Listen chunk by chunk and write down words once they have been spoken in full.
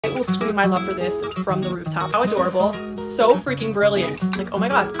I will scream my love for this from the rooftop. How adorable. So freaking brilliant. Like, oh my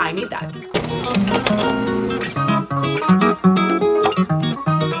god, I need that.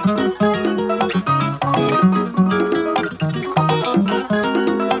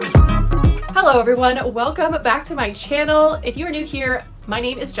 Hello everyone, welcome back to my channel. If you are new here, my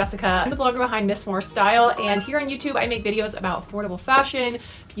name is Jessica. I'm the blogger behind Miss More Style, and here on YouTube I make videos about affordable fashion,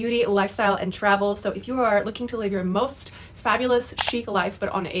 beauty, lifestyle, and travel. So if you are looking to live your most fabulous chic life but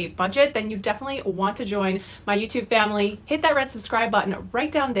on a budget, then you definitely want to join my YouTube family. Hit that red subscribe button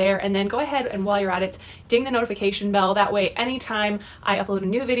right down there, and then go ahead and while you're at it, ding the notification bell. That way anytime I upload a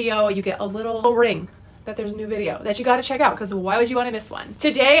new video, you get a little ring that there's a new video that you got to check out, because why would you want to miss one?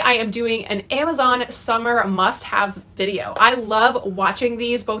 Today I am doing an Amazon summer must-haves video. I love watching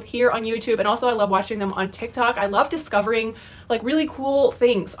these both here on YouTube, and also I love watching them on TikTok. I love discovering like really cool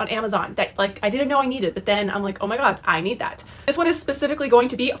things on Amazon that like I didn't know I needed, but then I'm like, oh my god, I need that. This one is specifically going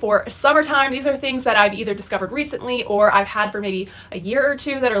to be for summertime. These are things that I've either discovered recently or I've had for maybe a year or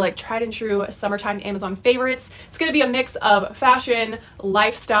two that are like tried and true summertime Amazon favorites. It's going to be a mix of fashion,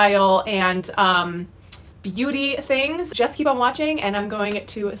 lifestyle, and beauty things. Just keep on watching and I'm going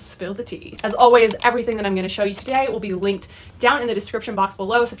to spill the tea. As always, everything that I'm going to show you today will be linked down in the description box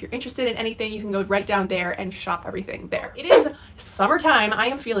below, so if you're interested in anything, you can go right down there and shop everything there. It is summertime. I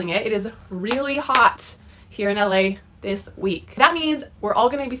am feeling it. It is really hot here in LA this week. That means we're all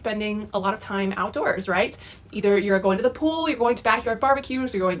going to be spending a lot of time outdoors, right? Either you're going to the pool, you're going to backyard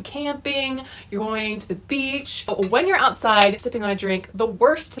barbecues, you're going camping, you're going to the beach. But when you're outside sipping on a drink, the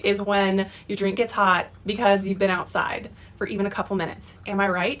worst is when your drink gets hot because you've been outside for even a couple minutes. Am I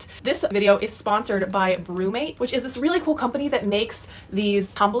right? This video is sponsored by Brumate, which is this really cool company that makes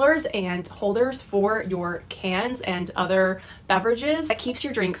these tumblers and holders for your cans and other beverages that keeps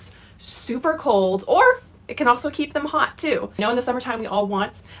your drinks super cold, or it can also keep them hot too. You know, in the summertime, we all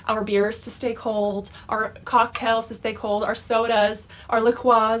want our beers to stay cold, our cocktails to stay cold, our sodas, our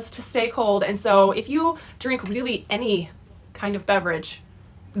liqueurs to stay cold. And so if you drink really any kind of beverage,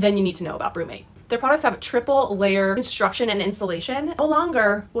 then you need to know about Brumate. Their products have triple layer construction and insulation. No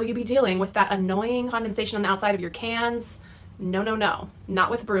longer will you be dealing with that annoying condensation on the outside of your cans. No, no, no, not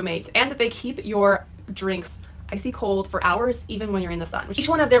with Brumate. And that they keep your drinks icy cold for hours even when you're in the sun. Each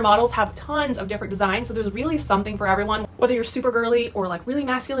one of their models have tons of different designs, so there's really something for everyone. Whether you're super girly or like really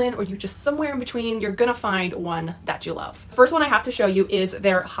masculine, or you're just somewhere in between, you're gonna find one that you love. The first one I have to show you is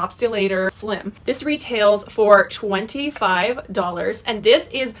their Hopstulator Slim. This retails for $25, and this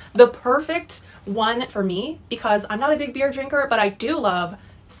is the perfect one for me because I'm not a big beer drinker, but I do love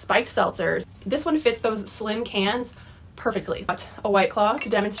spiked seltzers. This one fits those slim cans perfectly. Got a White Claw to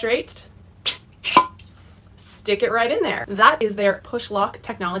demonstrate. Stick it right in there. That is their push lock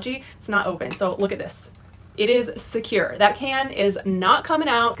technology. It's not open, so look at this. It is secure. That can is not coming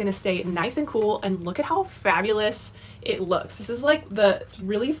out. It's gonna stay nice and cool, and look at how fabulous it looks. This is like it's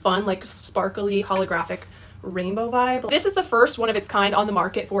really fun, like sparkly holographic rainbow vibe. This is the first one of its kind on the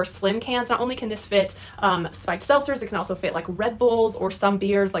market for slim cans. Not only can this fit spiked seltzers, it can also fit like Red Bulls or some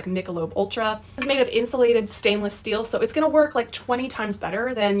beers like Michelob Ultra. It's made of insulated stainless steel, so it's gonna work like 20 times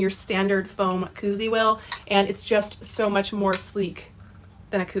better than your standard foam koozie will, and it's just so much more sleek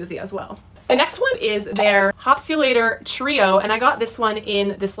than a koozie as well. The next one is their Hopstulator Trio, and I got this one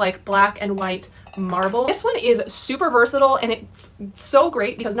in this like black and white marble. This one is super versatile, and it's so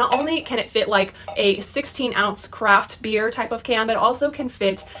great because not only can it fit like a 16-ounce craft beer type of can, but also can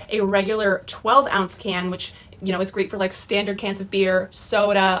fit a regular 12-ounce can, which, you know, is great for like standard cans of beer,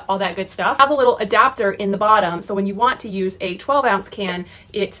 soda, all that good stuff. It has a little adapter in the bottom, so when you want to use a 12-ounce can,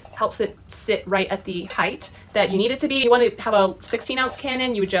 it helps it sit right at the height that you need it to be. If you want to have a 16-ounce can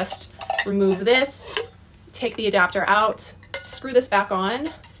in, you would just remove this, take the adapter out, screw this back on,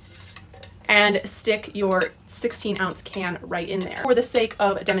 and stick your 16-ounce can right in there. For the sake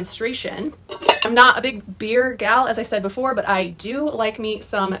of demonstration, I'm not a big beer gal, as I said before, but I do like me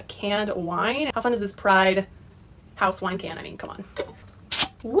some canned wine. How fun is this Pride house wine can? I mean, come on.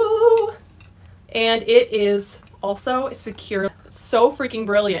 Woo! And it is also secure. So freaking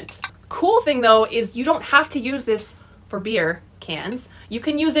brilliant. Cool thing though is you don't have to use this for beer cans. You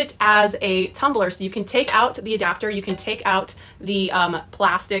can use it as a tumbler, so you can take out the adapter, you can take out the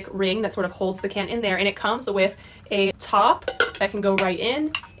plastic ring that sort of holds the can in there, and it comes with a top that can go right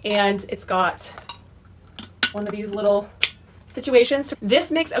in, and it's got one of these little situations.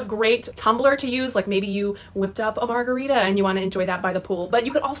 This makes a great tumbler to use, like maybe you whipped up a margarita and you want to enjoy that by the pool, but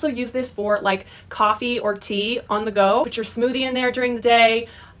you could also use this for like coffee or tea on the go. Put your smoothie in there during the day.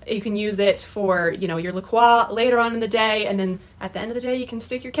 You can use it for, you know, your La Croix later on in the day, and then at the end of the day, you can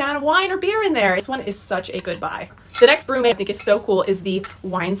stick your can of wine or beer in there. This one is such a good buy. The next Brumate I think is so cool is the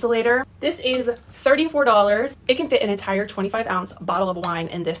wine insulator. This is $34. It can fit an entire 25-ounce bottle of wine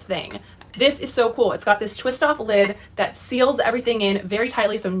in this thing. This is so cool. It's got this twist off lid that seals everything in very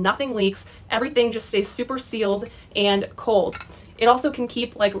tightly so nothing leaks. Everything just stays super sealed and cold. It also can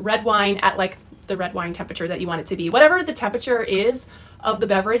keep like red wine at like the red wine temperature that you want it to be. Whatever the temperature is of the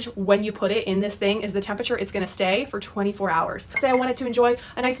beverage when you put it in this thing is the temperature it's going to stay for 24 hours. Say I wanted to enjoy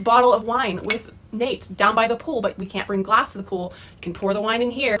a nice bottle of wine with Nate down by the pool, but we can't bring glass to the pool. You can pour the wine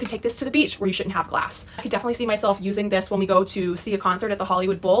in here. You can take this to the beach where you shouldn't have glass. I could definitely see myself using this when we go to see a concert at the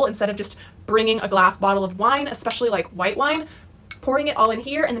Hollywood Bowl instead of just bringing a glass bottle of wine, especially like white wine, pouring it all in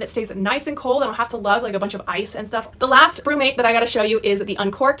here, and then it stays nice and cold. I don't have to lug like a bunch of ice and stuff. The last Brumate that I gotta show you is the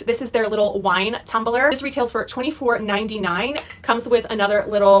Uncorked. This is their little wine tumbler. This retails for $24.99. Comes with another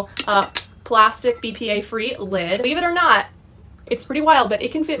little plastic BPA free lid. Believe it or not, it's pretty wild, but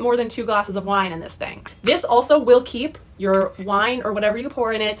it can fit more than 2 glasses of wine in this thing. This also will keep your wine or whatever you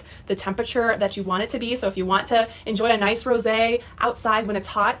pour in it the temperature that you want it to be. So if you want to enjoy a nice rosé outside when it's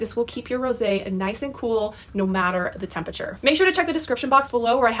hot, this will keep your rosé nice and cool no matter the temperature. Make sure to check the description box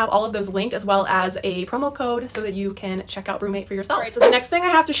below where I have all of those linked, as well as a promo code so that you can check out Brumate for yourself. All right, so the next thing I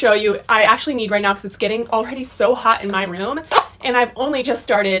have to show you, I actually need right now because it's getting already so hot in my room and I've only just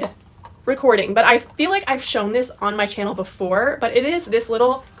started recording, but I feel like I've shown this on my channel before, but it is this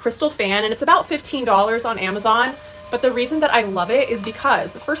little crystal fan and it's about $15 on Amazon. But the reason that I love it is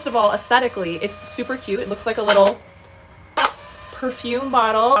because, first of all, aesthetically, it's super cute. It looks like a little perfume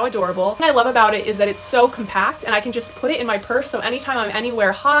bottle. How adorable. What I love about it is that it's so compact and I can just put it in my purse. So anytime I'm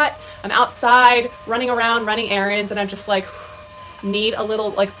anywhere hot, I'm outside, running around, running errands, and I'm just like, need a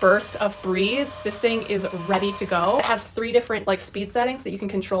little like burst of breeze, this thing is ready to go. It has 3 different like speed settings that you can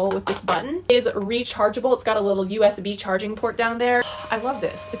control with this button. It is rechargeable. It's got a little USB charging port down there. I love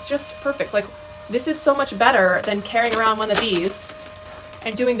this. It's just perfect. Like, this is so much better than carrying around one of these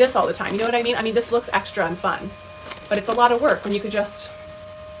and doing this all the time. You know what I mean? I mean, this looks extra and fun, but it's a lot of work when you could just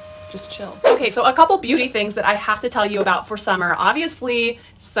chill. Okay, so a couple beauty things that I have to tell you about for summer. Obviously,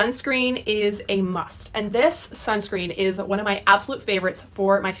 sunscreen is a must. And this sunscreen is one of my absolute favorites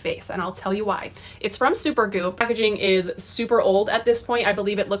for my face, and I'll tell you why. It's from Supergoop. Packaging is super old at this point. I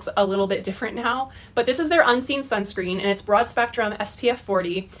believe it looks a little bit different now, but this is their unseen sunscreen, and it's broad spectrum SPF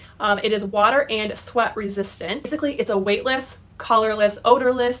 40. It is water and sweat resistant. Basically, it's a weightless, colorless,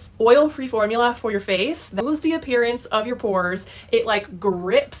 odorless, oil-free formula for your face that moves the appearance of your pores. It like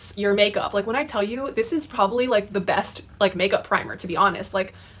grips your makeup. Like, when I tell you, this is probably like the best like makeup primer, to be honest.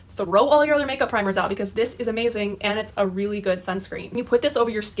 Like, throw all your other makeup primers out because this is amazing and it's a really good sunscreen. When you put this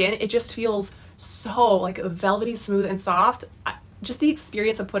over your skin, it just feels so like velvety smooth and soft. Just the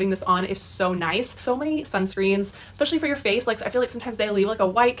experience of putting this on is so nice. So many sunscreens, especially for your face, like, I feel like sometimes they leave like a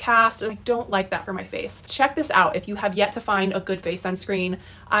white cast, and I don't like that for my face. Check this out if you have yet to find a good face sunscreen.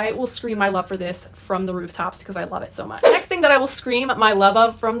 I will scream my love for this from the rooftops because I love it so much. Next thing that I will scream my love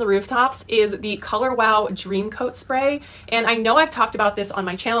of from the rooftops is the Color Wow Dream Coat Spray. And I know I've talked about this on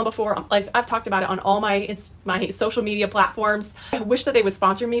my channel before. Like, I've talked about it on all my social media platforms. I wish that they would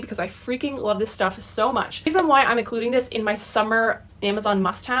sponsor me because I freaking love this stuff so much. The reason why I'm including this in my summer Amazon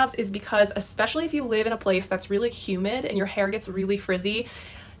must-haves is because, especially if you live in a place that's really humid and your hair gets really frizzy,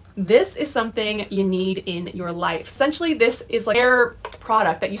 this is something you need in your life. Essentially, this is like a hair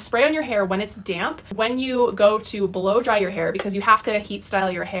product that you spray on your hair when it's damp. When you go to blow dry your hair, because you have to heat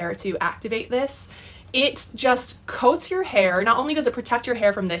style your hair to activate this, it just coats your hair. Not only does it protect your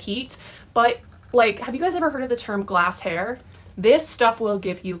hair from the heat, but like, have you guys ever heard of the term glass hair? This stuff will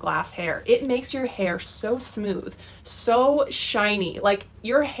give you glass hair. It makes your hair so smooth, so shiny. Like,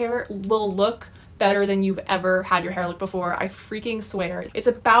 your hair will look better than you've ever had your hair look before. I freaking swear. It's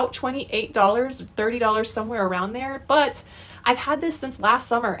about $28, $30, somewhere around there, but I've had this since last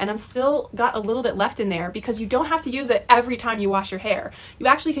summer and I'm still got a little bit left in there because you don't have to use it every time you wash your hair. You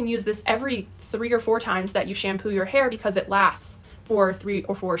actually can use this every 3 or 4 times that you shampoo your hair because it lasts for 3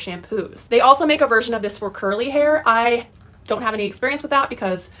 or 4 shampoos. They also make a version of this for curly hair. I don't have any experience with that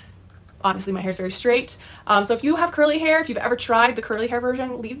because obviously my hair is very straight. So if you have curly hair, if you've ever tried the curly hair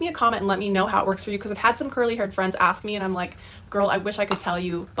version, leave me a comment and let me know how it works for you, because I've had some curly haired friends ask me and I'm like, girl, I wish I could tell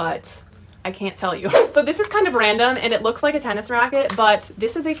you, but I can't tell you. So this is kind of random and it looks like a tennis racket, but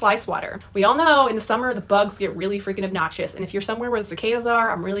this is a fly swatter. We all know in the summer the bugs get really freaking obnoxious, and if you're somewhere where the cicadas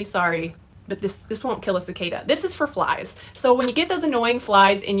are, I'm really sorry, but this won't kill a cicada. This is for flies. So when you get those annoying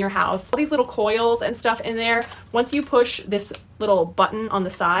flies in your house, all these little coils and stuff in there, once you push this little button on the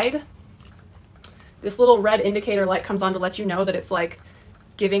side, this little red indicator light comes on to let you know that it's like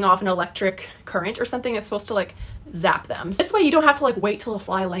giving off an electric current or something that's supposed to like zap them. This way you don't have to like wait till a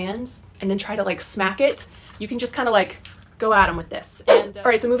fly lands and then try to like smack it. You can just kind of like go at them with this. And all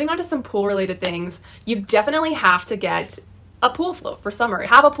right, so moving on to some pool related things, you definitely have to get a pool float for summer.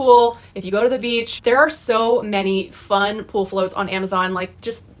 Have a pool. If you go to the beach, there are so many fun pool floats on Amazon, like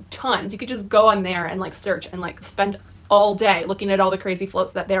just tons. You could just go on there and like search and like spend all day looking at all the crazy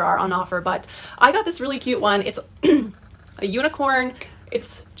floats that there are on offer. But I got this really cute one. It's a unicorn.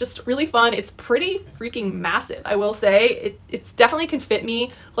 It's just really fun. It's pretty freaking massive, I will say. It's definitely can fit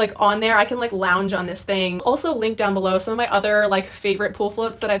me like on there. I can like lounge on this thing. Also link down below some of my other like favorite pool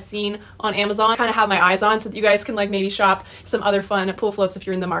floats that I've seen on Amazon. Kind of have my eyes on so that you guys can like maybe shop some other fun pool floats if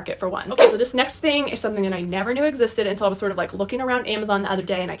you're in the market for one. Okay, so this next thing is something that I never knew existed until I was sort of like looking around Amazon the other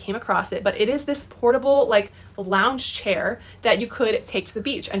day and I came across it. But it is this portable like lounge chair that you could take to the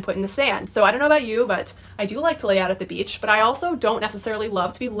beach and put in the sand. So I don't know about you, but I do like to lay out at the beach, but I also don't necessarily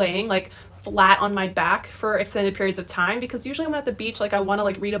love to be laying like flat on my back for extended periods of time, because usually when I'm at the beach, like I want to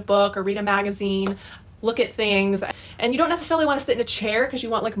like read a book or read a magazine, look at things, and you don't necessarily want to sit in a chair because you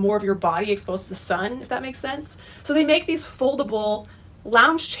want like more of your body exposed to the sun, if that makes sense. So they make these foldable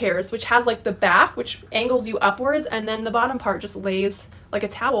lounge chairs, which has like the back, which angles you upwards, and then the bottom part just lays like a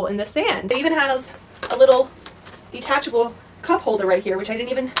towel in the sand. It even has a little detachable cup holder right here, which I didn't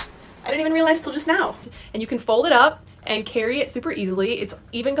even realize till just now. And you can fold it up and carry it super easily. It's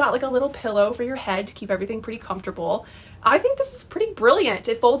even got like a little pillow for your head to keep everything pretty comfortable. I think this is pretty brilliant.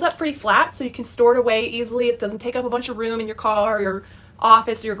 It folds up pretty flat so you can store it away easily. It doesn't take up a bunch of room in your car or your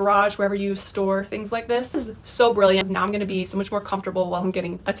office or your garage, wherever you store things like this. This is so brilliant. Now I'm gonna be so much more comfortable while I'm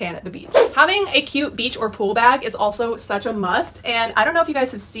getting a tan at the beach. Having a cute beach or pool bag is also such a must. And I don't know if you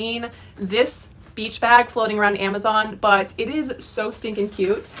guys have seen this beach bag floating around Amazon, but it is so stinking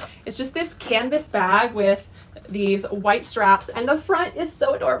cute. It's just this canvas bag with these white straps, and the front is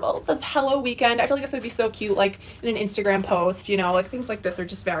so adorable. It says hello weekend. I feel like this would be so cute like in an Instagram post, you know, like things like this are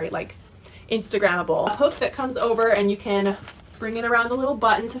just very like Instagrammable. A hook that comes over and you can bring it around the little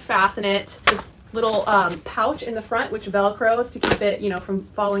button to fasten it. This little pouch in the front which velcros to keep it, you know, from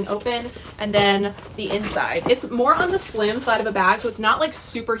falling open, and then the inside. It's more on the slim side of a bag, so it's not like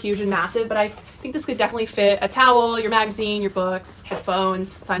super huge and massive, but I think this could definitely fit a towel, your magazine, your books, headphones,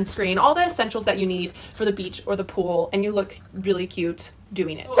 sunscreen, all the essentials that you need for the beach or the pool, and you look really cute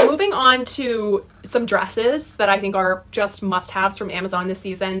doing it. So moving on to some dresses that I think are just must-haves from Amazon this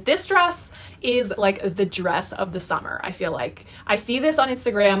season. This dress is like the dress of the summer, I feel like. I see this on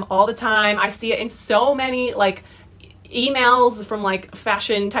Instagram all the time. I see it in so many like emails from like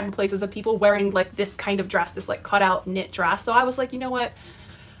fashion type of places of people wearing like this kind of dress, this like cutout knit dress. So I was like, you know what?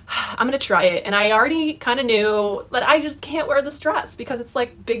 I'm gonna try it. And I already kind of knew that I just can't wear this dress because it's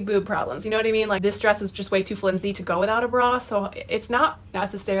like big boob problems. You know what I mean? Like this dress is just way too flimsy to go without a bra. So it's not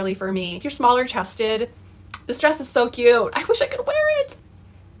necessarily for me. If you're smaller chested, this dress is so cute. I wish I could wear it.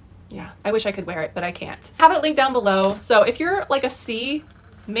 Yeah, I wish I could wear it, but I can't. Have it linked down below. So if you're like a C,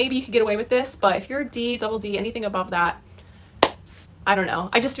 maybe you could get away with this, but if you're a D, double D, anything above that, I don't know.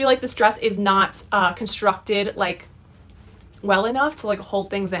 I just feel like this dress is not constructed like well enough to like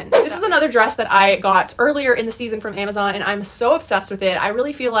hold things in. This is another dress that I got earlier in the season from Amazon, and I'm so obsessed with it. I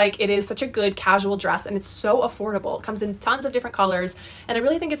really feel like it is such a good casual dress, and it's so affordable. It comes in tons of different colors, and I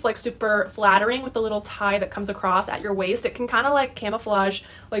really think it's like super flattering with the little tie that comes across at your waist. It can kind of like camouflage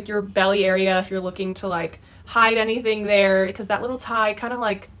like your belly area if you're looking to like hide anything there, because that little tie kind of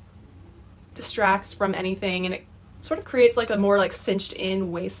like distracts from anything, and it sort of creates like a more like cinched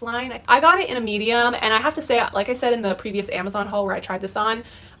in waistline. I got it in a medium, and I have to say, like I said in the previous Amazon haul where I tried this on,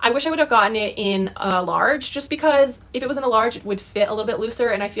 I wish I would have gotten it in a large, just because if it was in a large it would fit a little bit looser,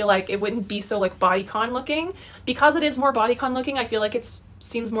 and I feel like it wouldn't be so like bodycon looking. Because it is more bodycon looking, I feel like it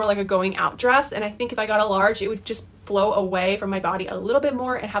seems more like a going out dress, and I think if I got a large it would just flow away from my body a little bit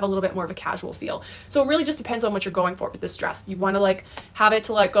more and have a little bit more of a casual feel. So it really just depends on what you're going for with this dress. You want to like have it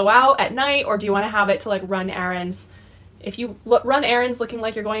to like go out at night, or do you want to have it to like run errands? If you run errands looking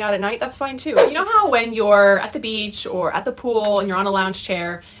like you're going out at night, that's fine too. You know how when you're at the beach or at the pool and you're on a lounge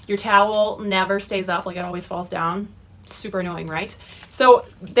chair, your towel never stays up, like it always falls down? Super annoying, right? So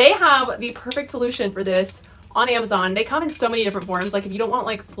they have the perfect solution for this on Amazon. They come in so many different forms. Like if you don't want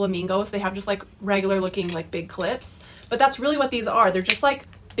like flamingos, they have just like regular looking like big clips. But that's really what these are. They're just like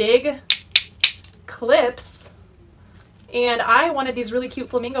big clips. And I wanted these really cute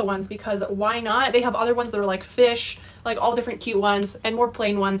flamingo ones because why not? They have other ones that are like fish, like all different cute ones, and more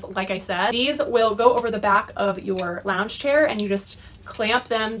plain ones, like I said. These will go over the back of your lounge chair, and you just clamp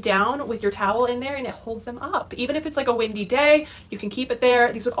them down with your towel in there, and it holds them up. Even if it's like a windy day, you can keep it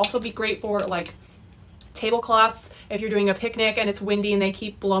there. These would also be great for like tablecloths. If you're doing a picnic and it's windy and they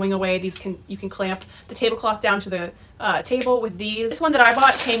keep blowing away, you can clamp the tablecloth down to the table with these. This one that I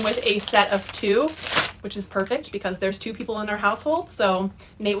bought came with a set of 2, which is perfect because there's 2 people in our household, so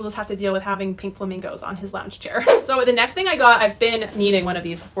Nate will just have to deal with having pink flamingos on his lounge chair. So the next thing I got, I've been needing one of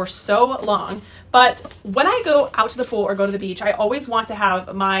these for so long, but when I go out to the pool or go to the beach, I always want to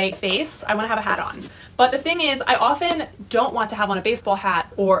have my face, I want to have a hat on. But the thing is, I often don't want to have on a baseball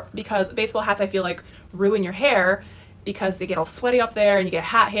hat, or because baseball hats I feel like ruin your hair, because they get all sweaty up there and you get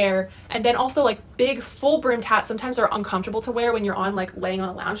hat hair. And then also like big full brimmed hats sometimes are uncomfortable to wear when you're on like laying on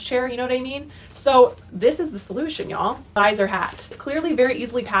a lounge chair, you know what I mean? So this is the solution, y'all. Visor hat. It's clearly very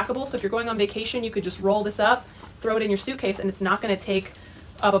easily packable, so if you're going on vacation, you could just roll this up, throw it in your suitcase, and it's not gonna take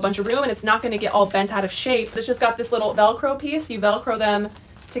up a bunch of room and it's not gonna get all bent out of shape. It's just got this little Velcro piece. You Velcro them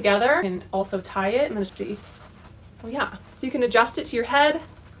together and also tie it. I'm gonna see. Oh yeah. So you can adjust it to your head.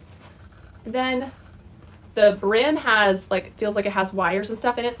 And then the brim has like, feels like it has wires and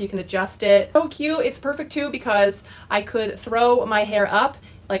stuff in it, so you can adjust it. So cute. It's perfect too because I could throw my hair up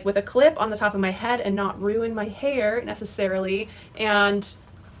like with a clip on the top of my head and not ruin my hair necessarily. And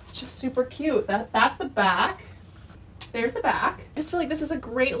it's just super cute. That's the back. There's the back. I just feel like this is a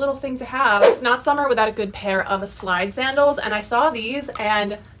great little thing to have. It's not summer without a good pair of slide sandals, and I saw these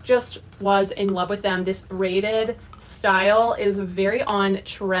and just was in love with them. This braided style is very on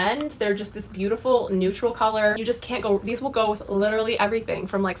trend. They're just this beautiful neutral color. You just can't go, these will go with literally everything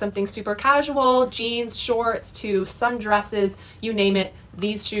from like something super casual, jeans, shorts, to sundresses, you name it.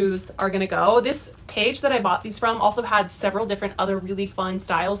 These shoes are gonna go. This page that I bought these from also had several different other really fun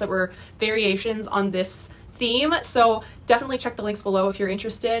styles that were variations on this theme, so definitely check the links below if you're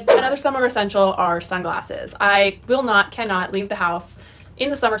interested. Another summer essential are sunglasses. I cannot leave the house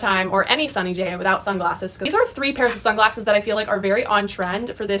in the summertime or any sunny day without sunglasses. These are 3 pairs of sunglasses that I feel like are very on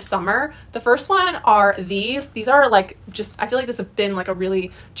trend for this summer. The first one are these. These are like I feel like this has been like a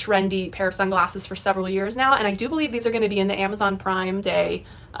really trendy pair of sunglasses for several years now, and I do believe these are going to be in the Amazon Prime Day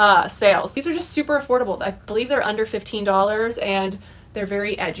sales. These are just super affordable. I believe they're under $15 and they're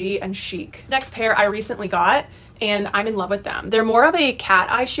very edgy and chic. Next pair I recently got, and I'm in love with them. They're more of a cat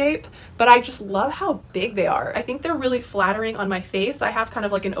eye shape, but I just love how big they are. I think they're really flattering on my face. I have kind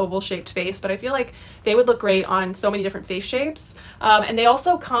of like an oval shaped face, but I feel like they would look great on so many different face shapes. And they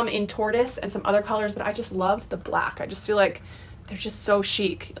also come in tortoise and some other colors, but I just loved the black. I just feel like they're just so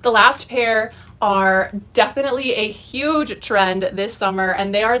chic. The last pair are definitely a huge trend this summer,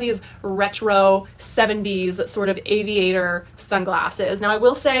 and they are these retro 70s sort of aviator sunglasses. Now I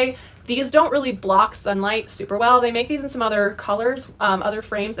will say these don't really block sunlight super well. They make these in some other colors, other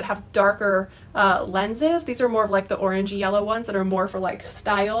frames that have darker lenses. These are more of like the orangey yellow ones that are more for like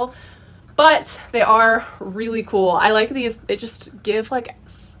style, but they are really cool. I like these. They just give like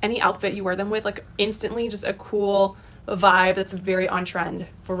any outfit you wear them with like instantly just a cool vibe that's very on trend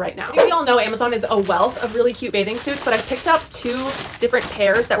for right now. We all know Amazon is a wealth of really cute bathing suits, but I picked up 2 different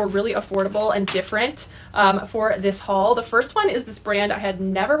pairs that were really affordable and different for this haul. The first one is this brand I had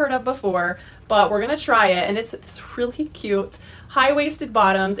never heard of before, but we're gonna try it, and it's really cute high-waisted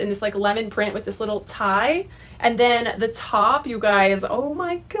bottoms in this like lemon print with this little tie, and then the top, you guys, oh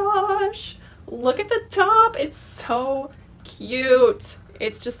my gosh, look at the top. It's so cute.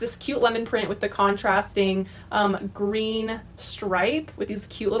 It's just this cute lemon print with the contrasting green stripe with these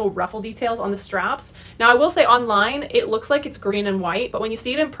cute little ruffle details on the straps. Now I will say online it looks like it's green and white, but when you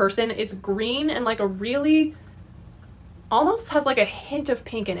see it in person it's green and like a really, almost has like a hint of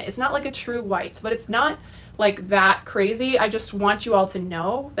pink in it. It's not like a true white, but it's not like that crazy. I just want you all to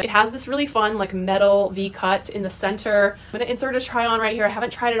know that it has this really fun like metal V-cut in the center. I'm gonna insert a try on right here. I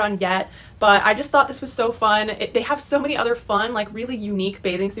haven't tried it on yet, but I just thought this was so fun. They have so many other fun, like really unique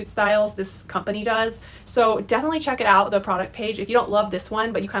bathing suit styles, this company does. So definitely check it out, the product page. If you don't love this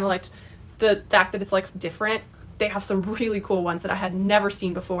one, but you kind of liked the fact that it's like different, they have some really cool ones that I had never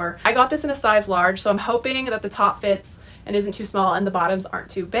seen before. I got this in a size large, so I'm hoping that the top fits and isn't too small and the bottoms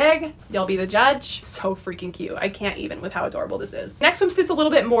aren't too big. You'll be the judge. So freaking cute. I can't even with how adorable this is. Next swimsuit's a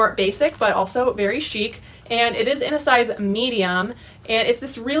little bit more basic, but also very chic, and it is in a size medium, and it's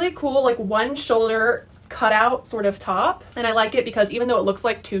this really cool like one shoulder cutout sort of top, and I like it because even though it looks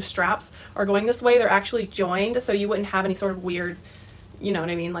like 2 straps are going this way, they're actually joined, so you wouldn't have any sort of weird, you know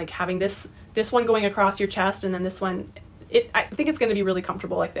what I mean, like having this one going across your chest and then this one. I think it's going to be really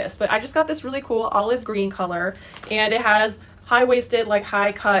comfortable like this, but I just got this really cool olive green color, and it has high-waisted, like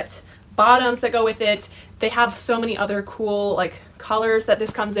high-cut bottoms that go with it. They have so many other cool like colors that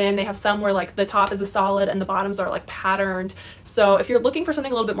this comes in. They have some where like the top is a solid and the bottoms are like patterned. So if you're looking for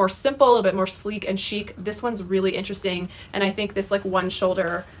something a little bit more simple, a little bit more sleek and chic, this one's really interesting. And I think this like one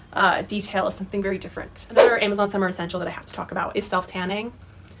shoulder detail is something very different. Another Amazon summer essential that I have to talk about is self-tanning.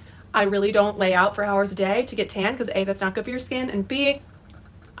 I really don't lay out for hours a day to get tan because A, that's not good for your skin, and B,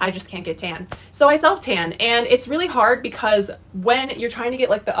 I just can't get tan. So I self-tan, and it's really hard because when you're trying to get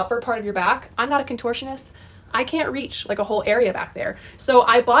like the upper part of your back, I'm not a contortionist. I can't reach like a whole area back there. So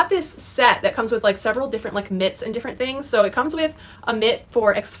I bought this set that comes with like several different like mitts and different things. So it comes with a mitt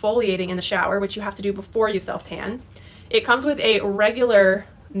for exfoliating in the shower, which you have to do before you self-tan. It comes with a regular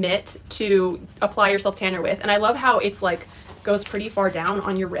mitt to apply your self-tanner with. And I love how it's like goes pretty far down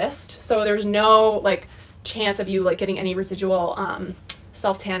on your wrist, so there's no like chance of you like getting any residual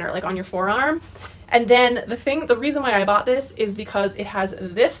self-tanner like on your forearm. And then the reason why I bought this is because it has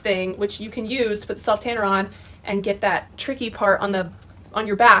this thing which you can use to put the self-tanner on and get that tricky part on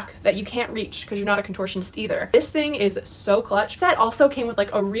your back that you can't reach because you're not a contortionist either. This thing is so clutch. That also came with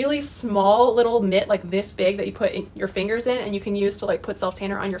like a really small little mitt like this big that you put your fingers in and you can use to like put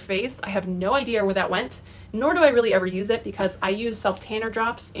self-tanner on your face. I have no idea where that went, nor do I really ever use it because I use self-tanner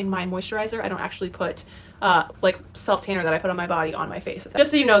drops in my moisturizer. I don't actually put like self-tanner that I put on my body on my face.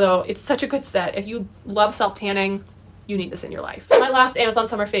 Just so you know though, it's such a good set. If you love self-tanning, you need this in your life. My last Amazon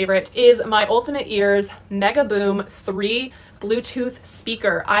summer favorite is my Ultimate Ears Mega Boom 3 Bluetooth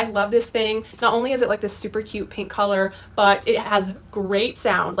speaker. I love this thing. Not only is it like this super cute pink color, but it has great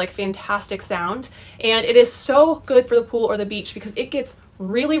sound, like fantastic sound. And it is so good for the pool or the beach because it gets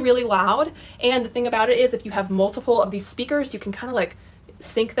really, really loud. And the thing about it is if you have multiple of these speakers, you can kind of like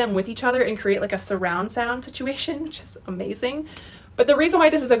sync them with each other and create like a surround sound situation, which is amazing. But the reason why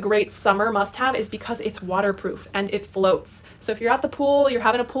this is a great summer must-have is because it's waterproof and it floats. So if you're at the pool, you're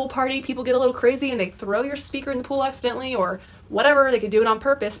having a pool party, people get a little crazy and they throw your speaker in the pool accidentally or whatever, they could do it on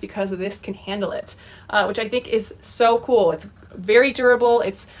purpose because this can handle it, which I think is so cool. It's very durable.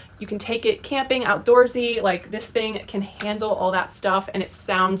 You can take it camping, outdoorsy, like this thing can handle all that stuff and it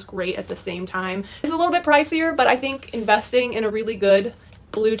sounds great at the same time. It's a little bit pricier, but I think investing in a really good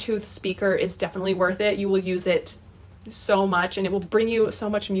Bluetooth speaker is definitely worth it. You will use it so much and it will bring you so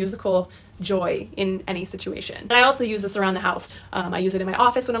much musical joy in any situation. And I also use this around the house. I use it in my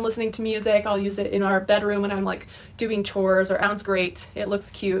office when I'm listening to music. I'll use it in our bedroom when I'm like doing chores, or it sounds great. It looks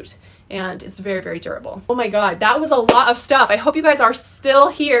cute. And it's very, very durable. Oh my God, that was a lot of stuff. I hope you guys are still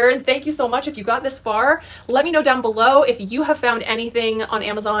here. And thank you so much if you got this far. Let me know down below if you have found anything on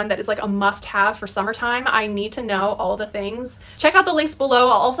Amazon that is like a must-have for summertime. I need to know all the things. Check out the links below.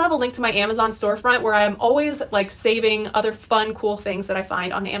 I'll also have a link to my Amazon storefront where I'm always like saving other fun, cool things that I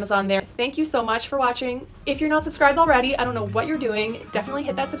find on Amazon there. Thank you so much for watching. If you're not subscribed already, I don't know what you're doing. Definitely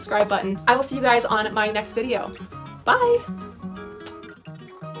hit that subscribe button. I will see you guys on my next video. Bye.